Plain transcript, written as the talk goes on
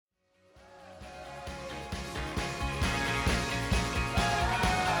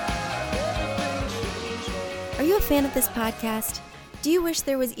you a fan of this podcast? Do you wish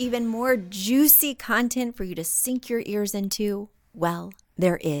there was even more juicy content for you to sink your ears into? Well,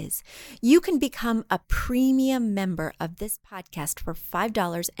 there is. You can become a premium member of this podcast for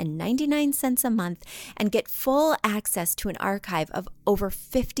 $5.99 a month and get full access to an archive of over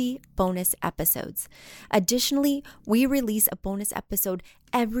 50 bonus episodes. Additionally, we release a bonus episode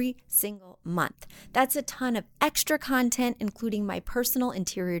every single month. That's a ton of extra content, including my personal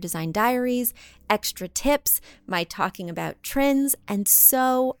interior design diaries, extra tips, my talking about trends, and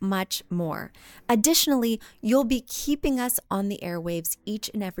so much more. Additionally, you'll be keeping us on the airwaves each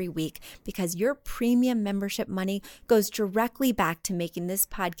and every week because your premium membership money goes directly back to making this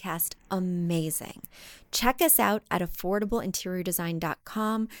podcast amazing. Check us out at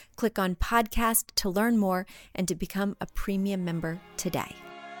affordableinteriordesign.com. Click on podcast to learn more and to become a premium member today.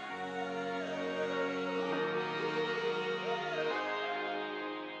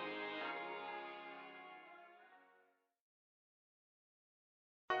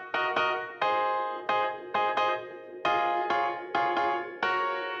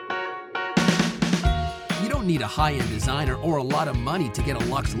 You don't need a high-end designer or a lot of money to get a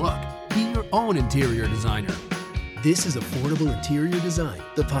luxe look. Be your own interior designer. This is Affordable Interior Design,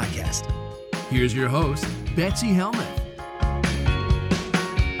 the podcast. Here's your host, Betsy Helmuth.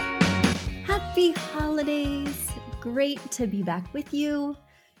 Happy holidays! Great to be back with you.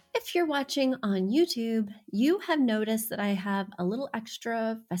 If you're watching on YouTube, you have noticed that I have a little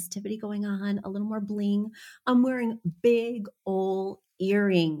extra festivity going on, a little more bling. I'm wearing big old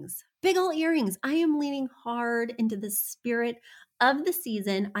earrings. Big old earrings. I am leaning hard into the spirit of the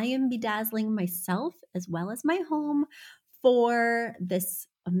season. I am bedazzling myself as well as my home for this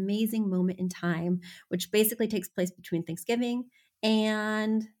amazing moment in time, which basically takes place between Thanksgiving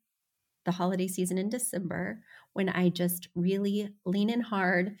and the holiday season in December, when I just really lean in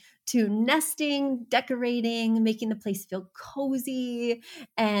hard to nesting, decorating, making the place feel cozy,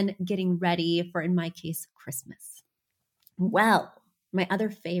 and getting ready for, in my case, Christmas. Well, my other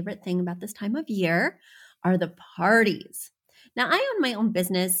favorite thing about this time of year are the parties. Now, I own my own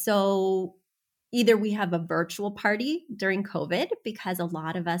business, so either we have a virtual party during COVID because a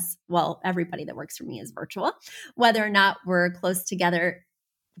lot of us, well, everybody that works for me is virtual, whether or not we're close together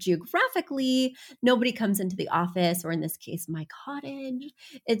geographically, nobody comes into the office, or in this case, my cottage.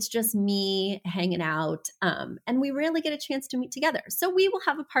 It's just me hanging out, and we rarely get a chance to meet together. So we will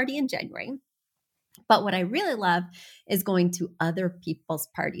have a party in January. But what I really love is going to other people's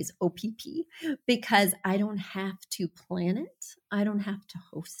parties, OPP, because I don't have to plan it. I don't have to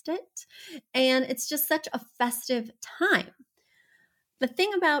host it. And it's just such a festive time. The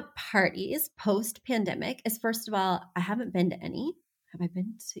thing about parties post-pandemic is, first of all, I haven't been to any. Have I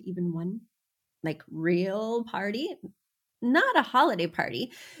been to even one like real party? Not a holiday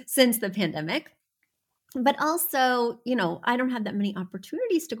party since the pandemic. But also, I don't have that many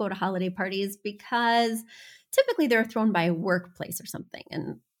opportunities to go to holiday parties because typically they're thrown by a workplace or something.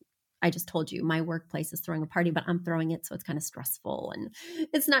 And I just told you my workplace is throwing a party, but I'm throwing it. So it's kind of stressful and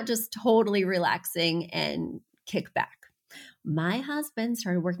it's not just totally relaxing and kick back. My husband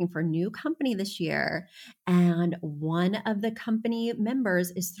started working for a new company this year, and one of the company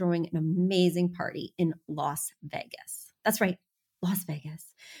members is throwing an amazing party in Las Vegas. That's right. Las Vegas.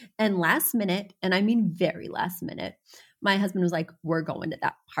 And last minute, and I mean very last minute, my husband was like, we're going to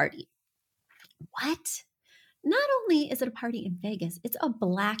that party. What? Not only is it a party in Vegas, it's a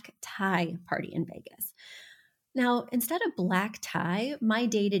black tie party in Vegas. Now, instead of black tie, my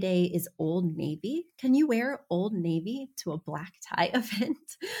day-to-day is Old Navy. Can you wear Old Navy to a black tie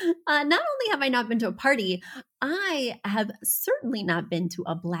event? Not only have I not been to a party, I have certainly not been to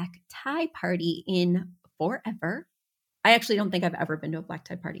a black tie party in forever. I actually don't think I've ever been to a black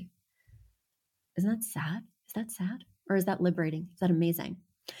tie party. Isn't that sad? Is that sad? Or is that liberating? Is that amazing?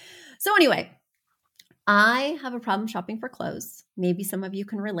 So anyway, I have a problem shopping for clothes. Maybe some of you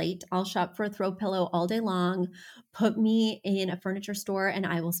can relate. I'll shop for a throw pillow all day long. Put me in a furniture store and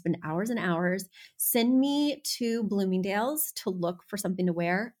I will spend hours and hours. Send me to Bloomingdale's to look for something to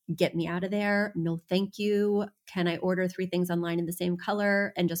wear. Get me out of there. No, thank you. Can I order 3 things online in the same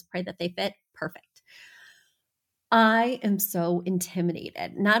color and just pray that they fit? Perfect. I am so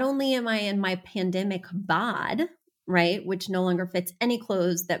intimidated. Not only am I in my pandemic bod, right, which no longer fits any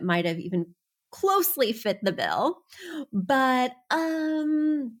clothes that might have even closely fit the bill, but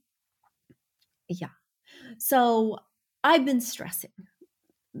yeah. So I've been stressing.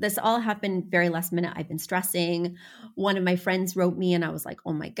 This all happened very last minute. I've been stressing. One of my friends wrote me and I was like,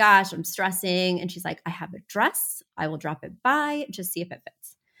 oh my gosh, I'm stressing. And she's like, I have a dress. I will drop it by, just see if it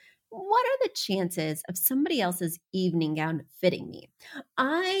fits. what are the chances of somebody else's evening gown fitting me?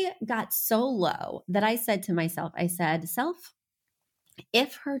 I got so low that I said to myself, I said, self,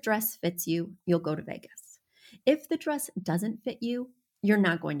 if her dress fits you, you'll go to Vegas. If the dress doesn't fit you, you're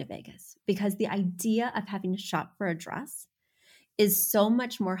not going to Vegas, because the idea of having to shop for a dress is so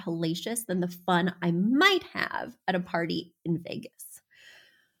much more hellacious than the fun I might have at a party in Vegas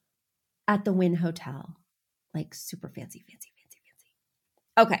at the Wynn Hotel, like super fancy.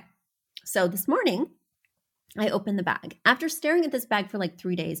 Okay, so this morning I opened the bag after staring at this bag for like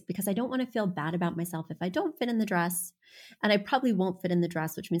 3 days because I don't want to feel bad about myself if I don't fit in the dress, and I probably won't fit in the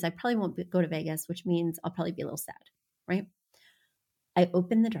dress, which means I probably won't go to Vegas, which means I'll probably be a little sad, right? I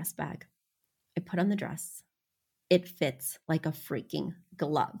opened the dress bag. I put on the dress. It fits like a freaking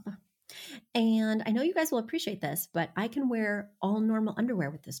glove. And I know you guys will appreciate this, but I can wear all normal underwear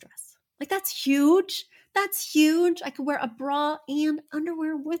with this dress. Like, that's huge. That's huge. I could wear a bra and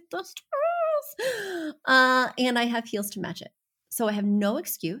underwear with this dress. And I have heels to match it. So I have no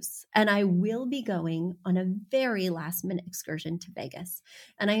excuse. And I will be going on a very last minute excursion to Vegas.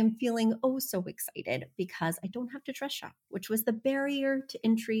 And I am feeling oh so excited because I don't have to dress shop, which was the barrier to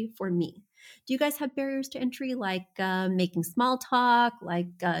entry for me. Do you guys have barriers to entry, like making small talk, like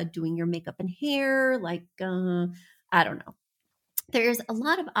doing your makeup and hair, like, I don't know. There's a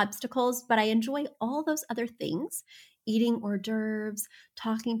lot of obstacles, but I enjoy all those other things. Eating hors d'oeuvres,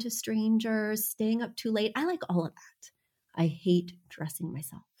 talking to strangers, staying up too late. I like all of that. I hate dressing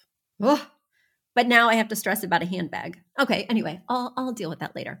myself. Ugh. But now I have to stress about a handbag. Okay, anyway, I'll deal with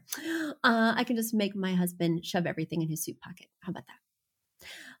that later. I can just make my husband shove everything in his suit pocket. How about that?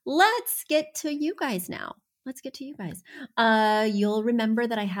 Let's get to you guys now. You'll remember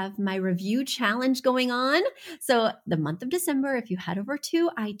that I have my review challenge going on. So the month of December, if you head over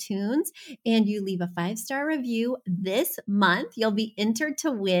to iTunes and you leave a 5-star review this month, you'll be entered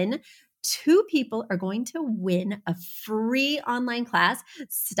to win. 2 people are going to win a free online class,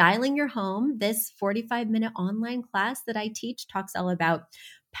 Styling Your Home. This 45-minute online class that I teach talks all about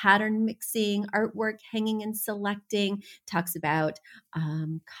pattern mixing, artwork, hanging and selecting, talks about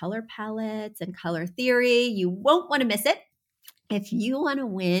color palettes and color theory. You won't want to miss it. If you want to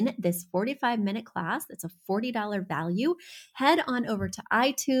win this 45-minute class, that's a $40 value, head on over to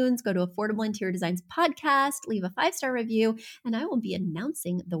iTunes, go to Affordable Interior Designs Podcast, leave a 5-star review, and I will be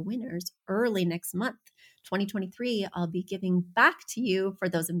announcing the winners early next month. 2023, I'll be giving back to you for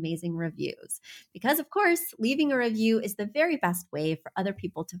those amazing reviews. Because, of course, leaving a review is the very best way for other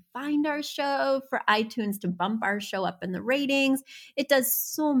people to find our show, for iTunes to bump our show up in the ratings. It does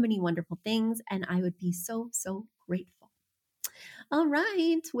so many wonderful things, and I would be so, so grateful. All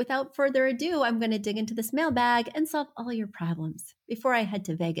right, without further ado, I'm going to dig into this mailbag and solve all your problems. Before I head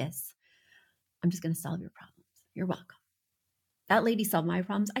to Vegas, I'm just going to solve your problems. You're welcome. That lady solved my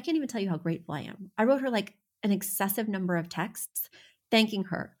problems. I can't even tell you how grateful I am. I wrote her like an excessive number of texts thanking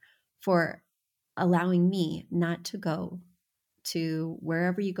her for allowing me not to go to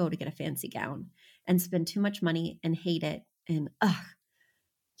wherever you go to get a fancy gown and spend too much money and hate it. And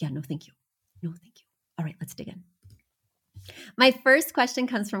no, thank you. No, thank you. All right, let's dig in. My first question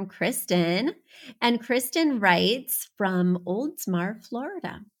comes from Kristen, and Kristen writes from Oldsmar,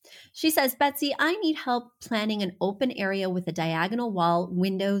 Florida. She says, Betsy, I need help planning an open area with a diagonal wall,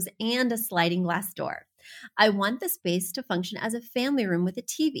 windows, and a sliding glass door. I want the space to function as a family room with a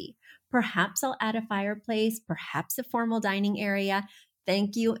TV. Perhaps I'll add a fireplace, perhaps a formal dining area.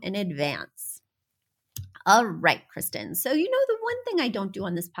 Thank you in advance. All right, Kristen. So, the one thing I don't do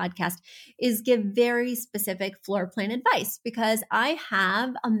on this podcast is give very specific floor plan advice, because I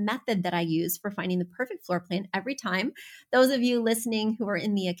have a method that I use for finding the perfect floor plan every time. Those of you listening who are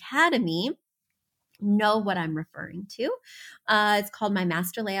in the academy know what I'm referring to. It's called my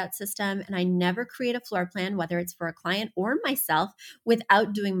master layout system, and I never create a floor plan, whether it's for a client or myself,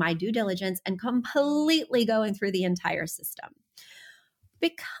 without doing my due diligence and completely going through the entire system.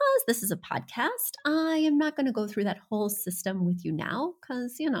 Because this is a podcast, I am not going to go through that whole system with you now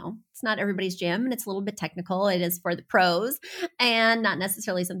because, it's not everybody's jam and it's a little bit technical. It is for the pros and not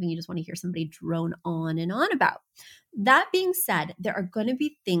necessarily something you just want to hear somebody drone on and on about. That being said, there are going to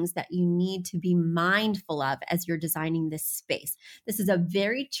be things that you need to be mindful of as you're designing this space. This is a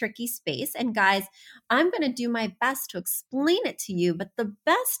very tricky space. And guys, I'm going to do my best to explain it to you. But the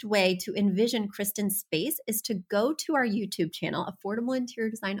best way to envision Kristen's space is to go to our YouTube channel, Affordable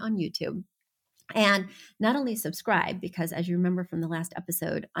Interior Design on YouTube. And not only subscribe, because as you remember from the last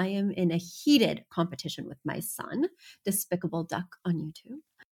episode, I am in a heated competition with my son, Despicable Duck, on YouTube.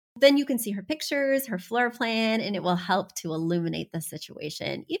 Then you can see her pictures, her floor plan, and it will help to illuminate the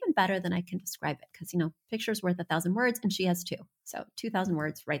situation even better than I can describe it because, picture's worth 1,000 words and she has 2. So 2,000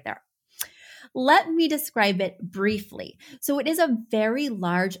 words right there. Let me describe it briefly. So it is a very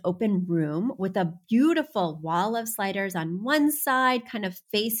large open room with a beautiful wall of sliders on one side, kind of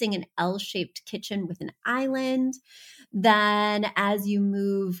facing an L-shaped kitchen with an island. Then as you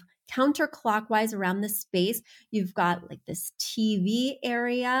move counterclockwise around the space, you've got like this TV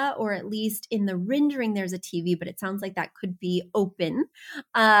area, or at least in the rendering, there's a TV, but it sounds like that could be open.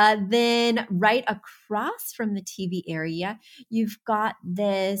 Then right across from the TV area, you've got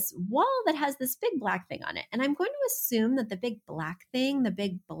this wall that has this big black thing on it. And I'm going to assume that the big black thing, the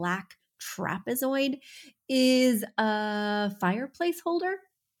big black trapezoid, is a fireplace holder.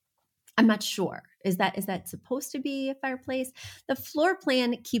 I'm not sure. Is that supposed to be a fireplace? The floor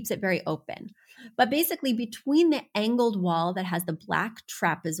plan keeps it very open. But basically between the angled wall that has the black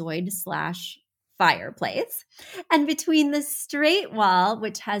trapezoid slash fireplace and between the straight wall,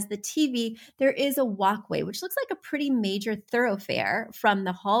 which has the TV, there is a walkway, which looks like a pretty major thoroughfare from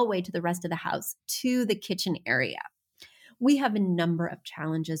the hallway to the rest of the house to the kitchen area. We have a number of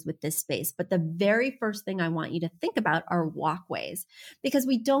challenges with this space, but the very first thing I want you to think about are walkways, because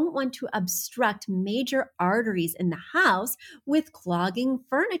we don't want to obstruct major arteries in the house with clogging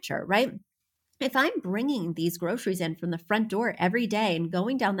furniture, right? If I'm bringing these groceries in from the front door every day and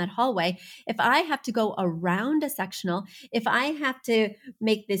going down that hallway, if I have to go around a sectional, if I have to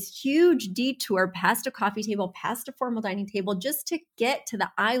make this huge detour past a coffee table, past a formal dining table, just to get to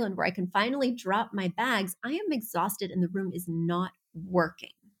the island where I can finally drop my bags, I am exhausted and the room is not working.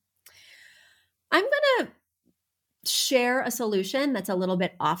 I'm going to share a solution that's a little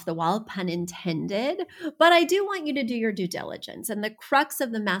bit off the wall, pun intended, but I do want you to do your due diligence. And the crux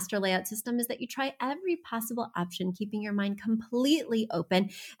of the master layout system is that you try every possible option, keeping your mind completely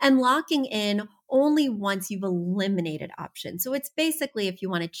open and locking in only once you've eliminated options. So it's basically, if you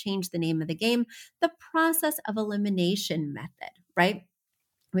want to change the name of the game, the process of elimination method, right?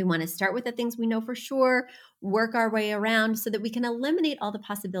 We want to start with the things we know for sure, work our way around so that we can eliminate all the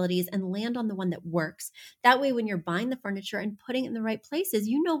possibilities and land on the one that works. That way, when you're buying the furniture and putting it in the right places,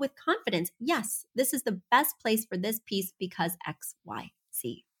 you know with confidence, yes, this is the best place for this piece because X, Y,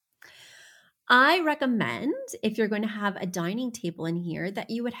 Z. I recommend, if you're going to have a dining table in here, that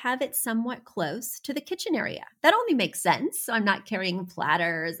you would have it somewhat close to the kitchen area. That only makes sense. So I'm not carrying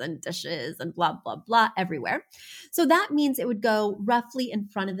platters and dishes and blah, blah, blah everywhere. So that means it would go roughly in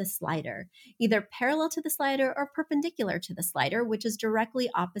front of the slider, either parallel to the slider or perpendicular to the slider, which is directly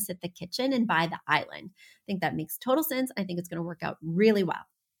opposite the kitchen and by the island. I think that makes total sense. I think it's going to work out really well.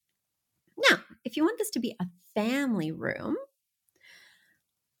 Now, if you want this to be a family room,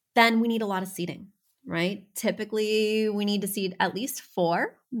 then we need a lot of seating, right? Typically, we need to seat at least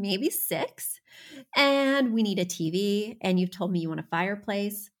 4, maybe 6, and we need a TV, and you've told me you want a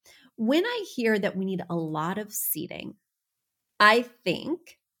fireplace. When I hear that we need a lot of seating, I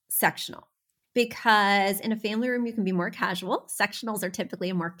think sectional, because in a family room, you can be more casual. Sectionals are typically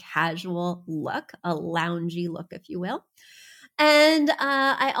a more casual look, a loungy look, if you will. And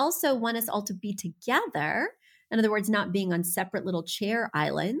I also want us all to be together. In other words, not being on separate little chair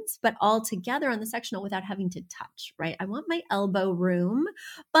islands, but all together on the sectional without having to touch, right? I want my elbow room,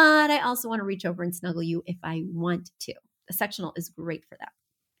 but I also want to reach over and snuggle you if I want to. A sectional is great for that.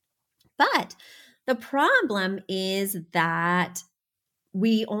 But the problem is that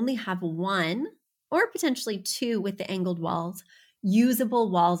we only have 1 or potentially 2 with the angled walls, usable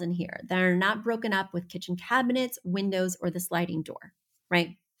walls in here that are not broken up with kitchen cabinets, windows, or the sliding door,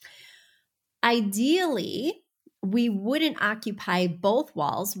 right? Ideally, we wouldn't occupy both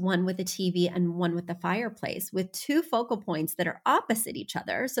walls, one with a TV and one with the fireplace, with 2 focal points that are opposite each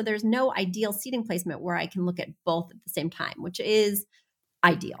other. So there's no ideal seating placement where I can look at both at the same time, which is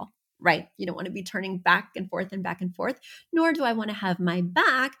ideal, right? You don't want to be turning back and forth, nor do I want to have my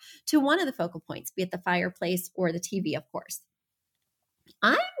back to one of the focal points, be it the fireplace or the TV, of course.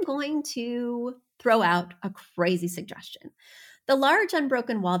 I'm going to throw out a crazy suggestion. The large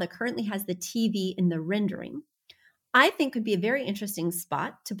unbroken wall that currently has the TV in the rendering, I think could be a very interesting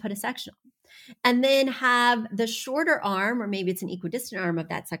spot to put a sectional. And then have the shorter arm, or maybe it's an equidistant arm of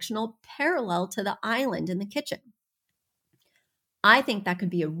that sectional, parallel to the island in the kitchen. I think that could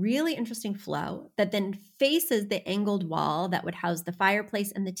be a really interesting flow that then faces the angled wall that would house the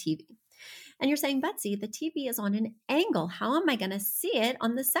fireplace and the TV. And you're saying, Betsy, the TV is on an angle. How am I going to see it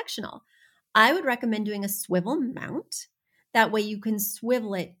on the sectional? I would recommend doing a swivel mount. That way you can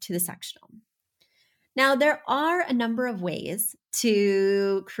swivel it to the sectional. Now, there are a number of ways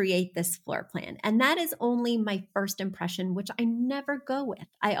to create this floor plan, and that is only my first impression, which I never go with.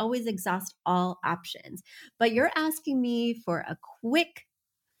 I always exhaust all options. But you're asking me for a quick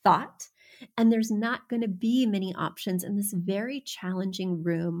thought, And there's not going to be many options in this very challenging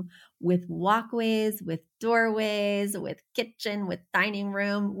room with walkways, with doorways, with kitchen, with dining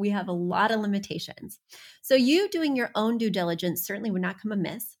room. We have a lot of limitations. So you doing your own due diligence certainly would not come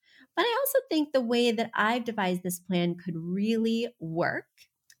amiss. But I also think the way that I've devised this plan could really work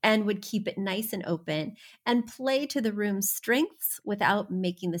and would keep it nice and open and play to the room's strengths without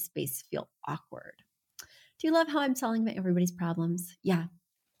making the space feel awkward. Do you love how I'm solving everybody's problems? Yeah.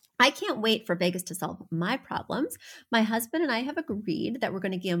 I can't wait for Vegas to solve my problems. My husband and I have agreed that we're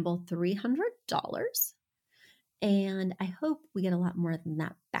going to gamble $300. And I hope we get a lot more than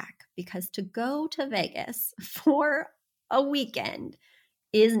that back, because to go to Vegas for a weekend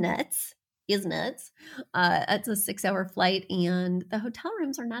is nuts. It's a 6-hour flight, and the hotel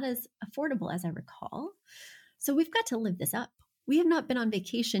rooms are not as affordable as I recall. So we've got to live this up. We have not been on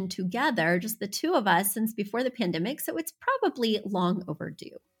vacation together, just the two of us, since before the pandemic, so it's probably long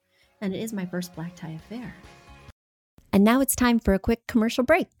overdue. And it is my first black tie affair. And now it's time for a quick commercial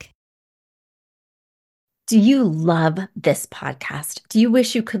break. Do you love this podcast? Do you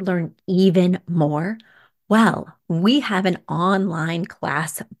wish you could learn even more? Well, we have an online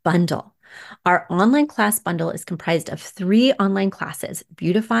class bundle. Our online class bundle is comprised of 3 online classes: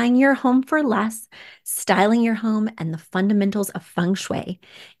 beautifying your home for less, styling your home, and the fundamentals of feng shui.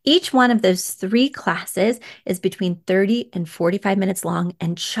 Each one of those 3 classes is between 30 and 45 minutes long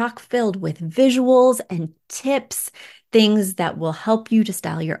and chock filled with visuals and tips, things that will help you to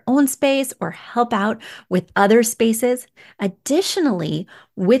style your own space or help out with other spaces. Additionally,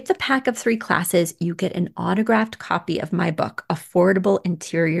 with the pack of 3 classes, you get an autographed copy of my book, Affordable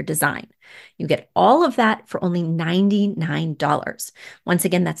Interior Design. You get all of that for only $99. Once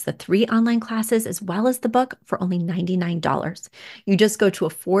again, that's the 3 online classes as well as the book for only $99. You just go to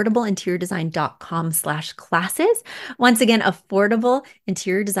affordableinteriordesign.com/classes. Once again,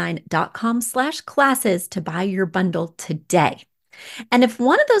 affordableinteriordesign.com/classes to buy your bundle today. And if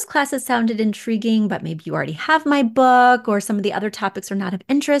one of those classes sounded intriguing, but maybe you already have my book or some of the other topics are not of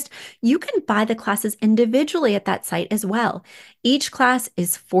interest, you can buy the classes individually at that site as well. Each class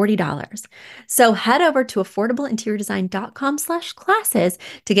is $40. So head over to affordableinteriordesign.com/classes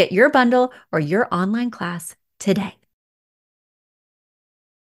to get your bundle or your online class today.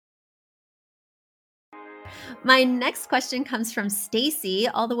 My next question comes from Stacy,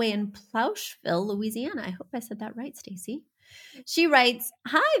 all the way in Plaucheville, Louisiana. I hope I said that right, Stacy. She writes,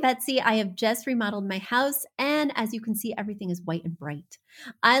 "Hi, Betsy. I have just remodeled my house, and as you can see, everything is white and bright.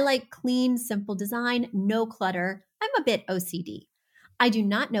 I like clean, simple design, no clutter. I'm a bit OCD. I do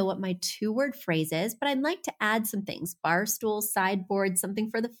not know what my 2-word phrase is, but I'd like to add some things: bar stool, sideboard, something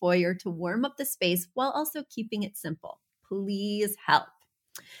for the foyer to warm up the space while also keeping it simple. Please help."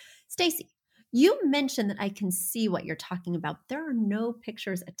 Stacy, you mentioned that I can see what you're talking about. There are no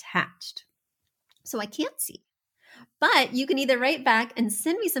pictures attached, so I can't see. But you can either write back and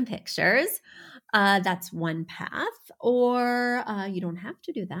send me some pictures. That's one path, or you don't have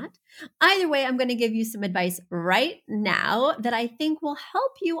to do that. Either way, I'm going to give you some advice right now that I think will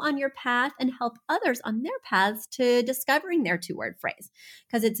help you on your path and help others on their paths to discovering their 2-word phrase,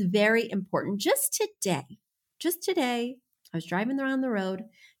 because it's very important. Just today, I was driving around the road,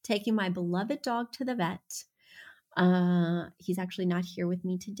 taking my beloved dog to the vet. He's actually not here with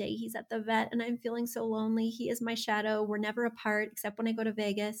me today. He's at the vet and I'm feeling so lonely. He is my shadow. We're never apart except when I go to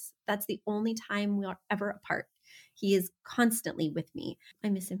Vegas. That's the only time we are ever apart. He is constantly with me. I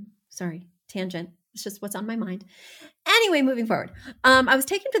miss him. Sorry, tangent. It's just what's on my mind. Anyway, moving forward. I was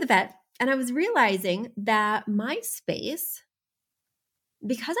taken to the vet and I was realizing that my space,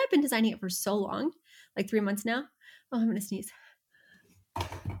 because I've been designing it for so long, like 3 months now. Oh, I'm going to sneeze.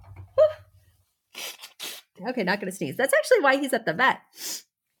 Okay, not going to sneeze. That's actually why he's at the vet.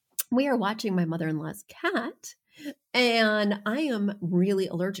 We are watching my mother-in-law's cat, and I am really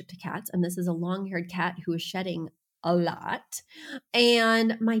allergic to cats. And this is a long-haired cat who is shedding a lot.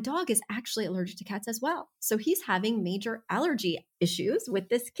 And my dog is actually allergic to cats as well. So he's having major allergy issues with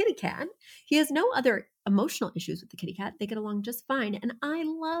this kitty cat. He has no other emotional issues with the kitty cat. They get along just fine. And I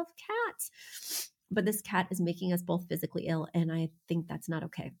love cats. But this cat is making us both physically ill, and I think that's not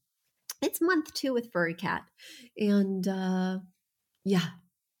okay. It's month 2 with Furry Cat. And yeah,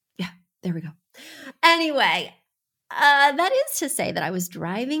 there we go. Anyway, that is to say that I was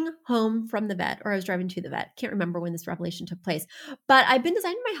driving home from the vet, or I was driving to the vet. Can't remember when this revelation took place. But I've been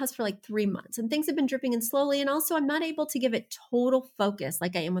designing my house for like 3 months, and things have been dripping in slowly. And also I'm not able to give it total focus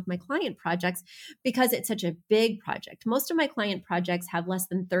like I am with my client projects because it's such a big project. Most of my client projects have less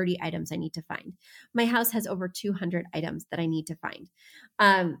than 30 items I need to find. My house has over 200 items that I need to find.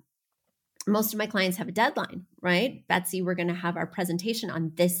 most of my clients have a deadline, right? Betsy, we're going to have our presentation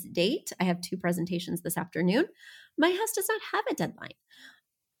on this date. I have 2 presentations this afternoon. My house does not have a deadline.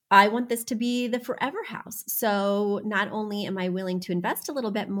 I want this to be the forever house. So not only am I willing to invest a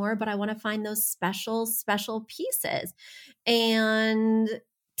little bit more, but I want to find those special pieces. And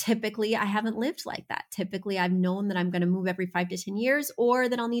typically I haven't lived like that. Typically I've known that I'm going to move every 5 to 10 years, or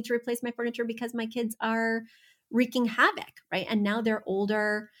that I'll need to replace my furniture because my kids are wreaking havoc, right? And now they're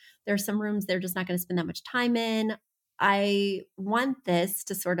older. There are some rooms they're just not going to spend that much time in. I want this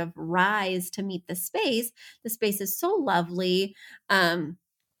to sort of rise to meet the space. The space is so lovely.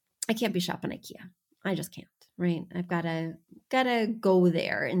 I can't be shopping IKEA. I just can't, right? I've gotta go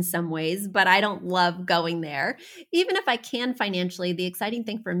there in some ways, but I don't love going there. Even if I can financially, the exciting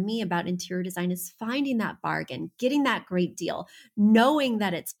thing for me about interior design is finding that bargain, getting that great deal, knowing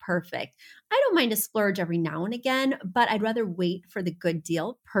that it's perfect. I don't mind a splurge every now and again, but I'd rather wait for the good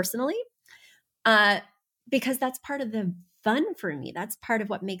deal personally, because that's part of the fun for me. That's part of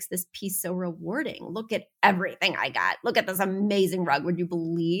what makes this piece so rewarding. Look at everything I got. Look at this amazing rug. Would you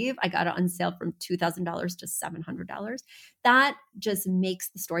believe I got it on sale from $2,000 to $700? That just makes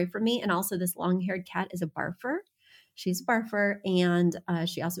the story for me. And also, this long-haired cat is a barfer. She's a barfer, and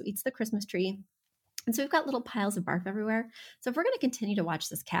she also eats the Christmas tree. And so we've got little piles of barf everywhere. So if we're going to continue to watch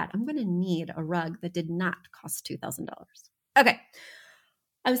this cat, I'm going to need a rug that did not cost $2,000. Okay.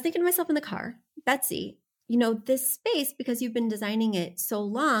 I was thinking to myself in the car, Betsy, this space, because you've been designing it so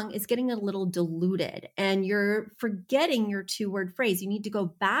long, is getting a little diluted and you're forgetting your 2-word phrase. You need to go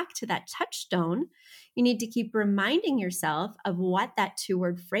back to that touchstone. You need to keep reminding yourself of what that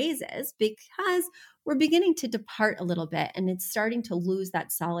 2-word phrase is, because we're beginning to depart a little bit and it's starting to lose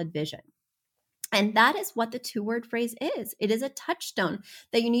that solid vision. And that is what the 2-word phrase is. It is a touchstone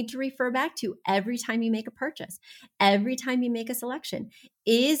that you need to refer back to every time you make a purchase, every time you make a selection.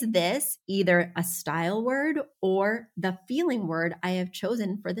 Is this either a style word or the feeling word I have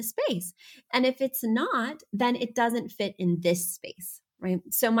chosen for the space? And if it's not, then it doesn't fit in this space, right?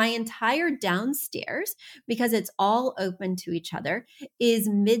 So my entire downstairs, because it's all open to each other, is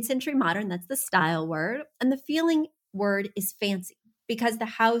mid-century modern. That's the style word. And the feeling word is fancy, because the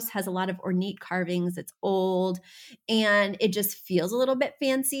house has a lot of ornate carvings. It's old and it just feels a little bit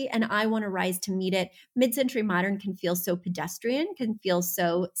fancy, and I want to rise to meet it. Mid-century modern can feel so pedestrian, can feel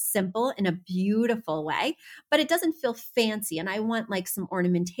so simple in a beautiful way, but it doesn't feel fancy. And I want like some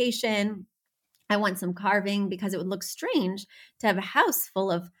ornamentation. I want some carving, because it would look strange to have a house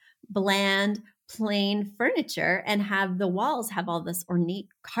full of bland, plain furniture and have the walls have all this ornate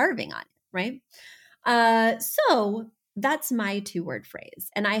carving on it, right? So that's my 2-word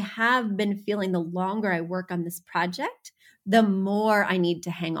phrase. And I have been feeling the longer I work on this project, the more I need to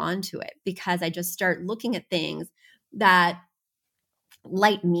hang on to it, because I just start looking at things that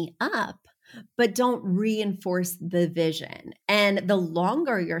light me up, but don't reinforce the vision. And the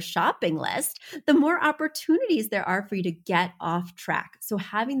longer your shopping list, the more opportunities there are for you to get off track. So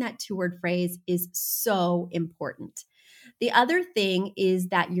having that 2-word phrase is so important. The other thing is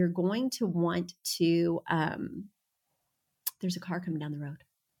that you're going to want to, there's a car coming down the road.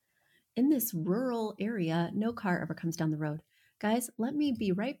 In this rural area, no car ever comes down the road. Guys, let me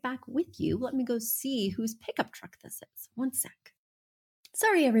be right back with you. Let me go see whose pickup truck this is. One sec.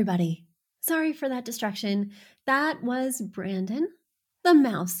 Sorry, everybody. Sorry for that distraction. That was Brandon, the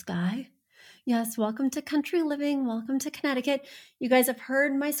mouse guy. Yes, welcome to country living. Welcome to Connecticut. You guys have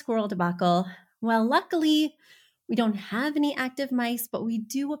heard my squirrel debacle. Well, luckily, we don't have any active mice, but we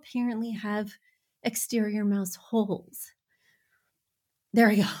do apparently have exterior mouse holes. There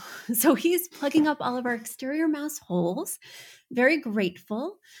we go. So he's plugging up all of our exterior mouse holes. Very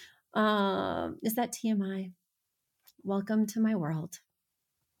grateful. Is that TMI? Welcome to my world.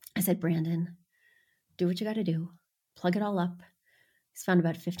 I said, Brandon, do what you got to do. Plug it all up. He's found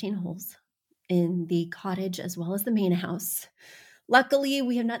about 15 holes in the cottage as well as the main house. Luckily,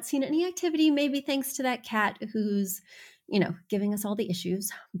 we have not seen any activity, maybe thanks to that cat who's, giving us all the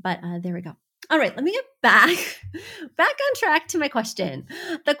issues. But there we go. All right, let me get back on track to my question.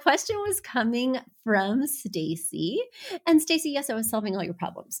 The question was coming from Stacy. And Stacy, yes, I was solving all your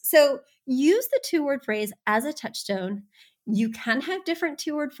problems. So use the 2-word phrase as a touchstone. You can have different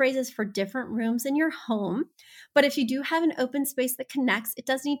 2-word phrases for different rooms in your home. But if you do have an open space that connects, it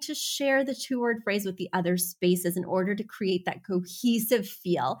does need to share the 2-word phrase with the other spaces in order to create that cohesive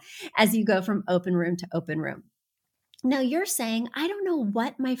feel as you go from open room to open room. Now you're saying, I don't know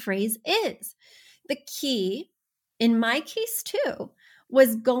what my phrase is. The key, in my case too,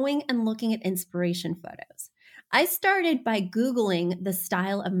 was going and looking at inspiration photos. I started by Googling the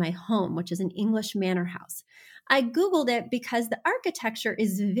style of my home, which is an English manor house. I Googled it because the architecture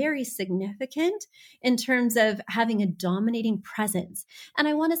is very significant in terms of having a dominating presence. And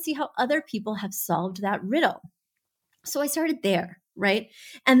I want to see how other people have solved that riddle. So I started there, right?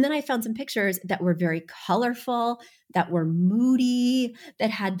 And then I found some pictures that were very colorful, that were moody,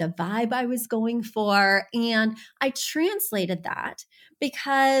 that had the vibe I was going for. And I translated that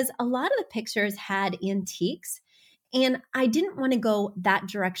because a lot of the pictures had antiques. And I didn't want to go that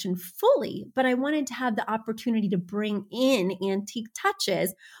direction fully, but I wanted to have the opportunity to bring in antique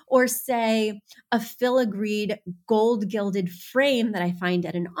touches, or say a filigreed gold gilded frame that I find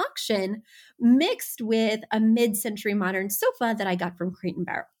at an auction mixed with a mid-century modern sofa that I got from Crate and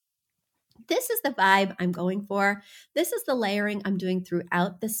Barrel. This is the vibe I'm going for. This is the layering I'm doing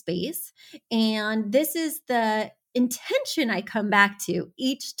throughout the space. And this is the intention I come back to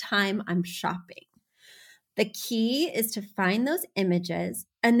each time I'm shopping. The key is to find those images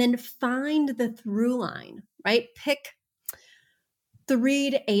and then find the through line, right? Pick 3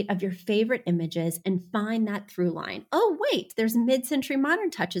 to 8 of your favorite images and find that through line. Oh, wait, there's mid-century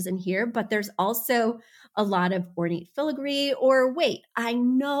modern touches in here, but there's also a lot of ornate filigree. Or wait, I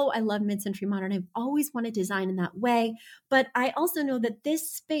know I love mid-century modern. I've always wanted to design in that way, but I also know that this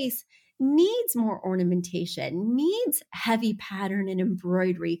space needs more ornamentation, needs heavy pattern and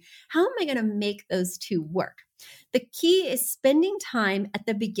embroidery. How am I going to make those two work? The key is spending time at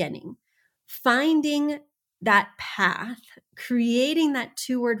the beginning, finding that path, creating that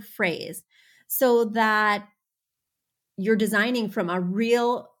 2-word phrase so that you're designing from a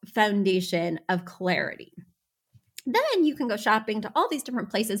real foundation of clarity. Then you can go shopping to all these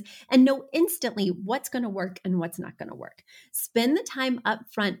different places and know instantly what's going to work and what's not going to work. Spend the time up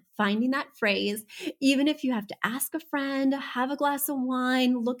front finding that phrase, even if you have to ask a friend, have a glass of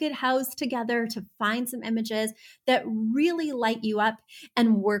wine, look at House together to find some images that really light you up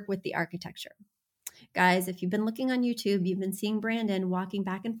and work with the architecture. Guys, if you've been looking on YouTube, you've been seeing Brandon walking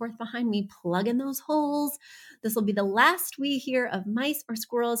back and forth behind me, plugging those holes. This will be the last we hear of mice or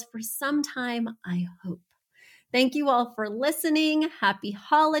squirrels for some time, I hope. Thank you all for listening. Happy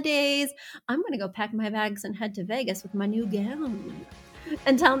holidays. I'm going to go pack my bags and head to Vegas with my new gown.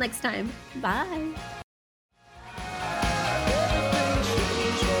 Until next time, bye.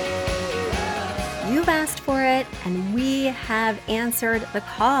 You've asked for it, and we have answered the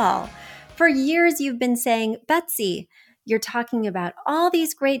call. For years, you've been saying, Betsy, you're talking about all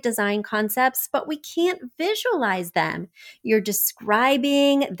these great design concepts, but we can't visualize them. You're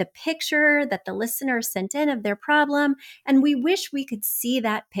describing the picture that the listener sent in of their problem, and we wish we could see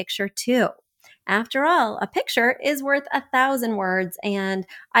that picture too. After all, a picture is worth 1,000 words, and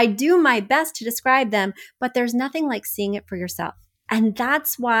I do my best to describe them, but there's nothing like seeing it for yourself. And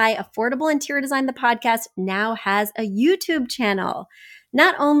that's why Affordable Interior Design, the podcast, now has a YouTube channel.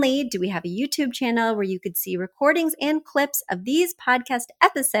 Not only do we have a YouTube channel where you could see recordings and clips of these podcast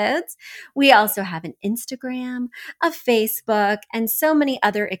episodes, we also have an Instagram, a Facebook, and so many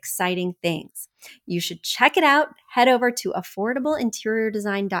other exciting things. You should check it out. Head over to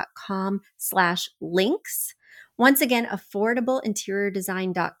affordableinteriordesign.com/links. Once again,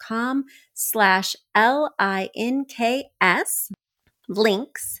 affordableinteriordesign.com/LINKS.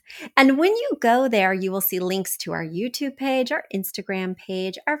 links. And when you go there, you will see links to our YouTube page, our Instagram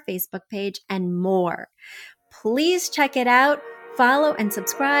page, our Facebook page, and more. Please check it out, follow and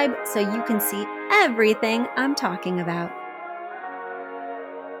subscribe so you can see everything I'm talking about.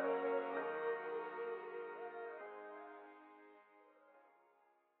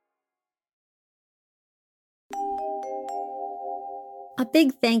 A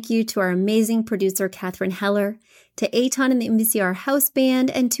big thank you to our amazing producer, Catherine Heller, to Aton and the MVCR House Band,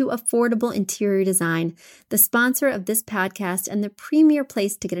 and to Affordable Interior Design, the sponsor of this podcast and the premier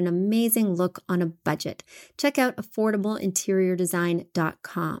place to get an amazing look on a budget. Check out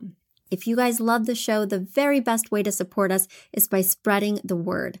affordableinteriordesign.com. If you guys love the show, the very best way to support us is by spreading the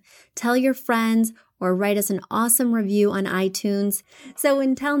word. Tell your friends or write us an awesome review on iTunes. So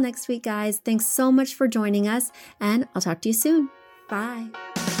until next week, guys, thanks so much for joining us, and I'll talk to you soon. Bye.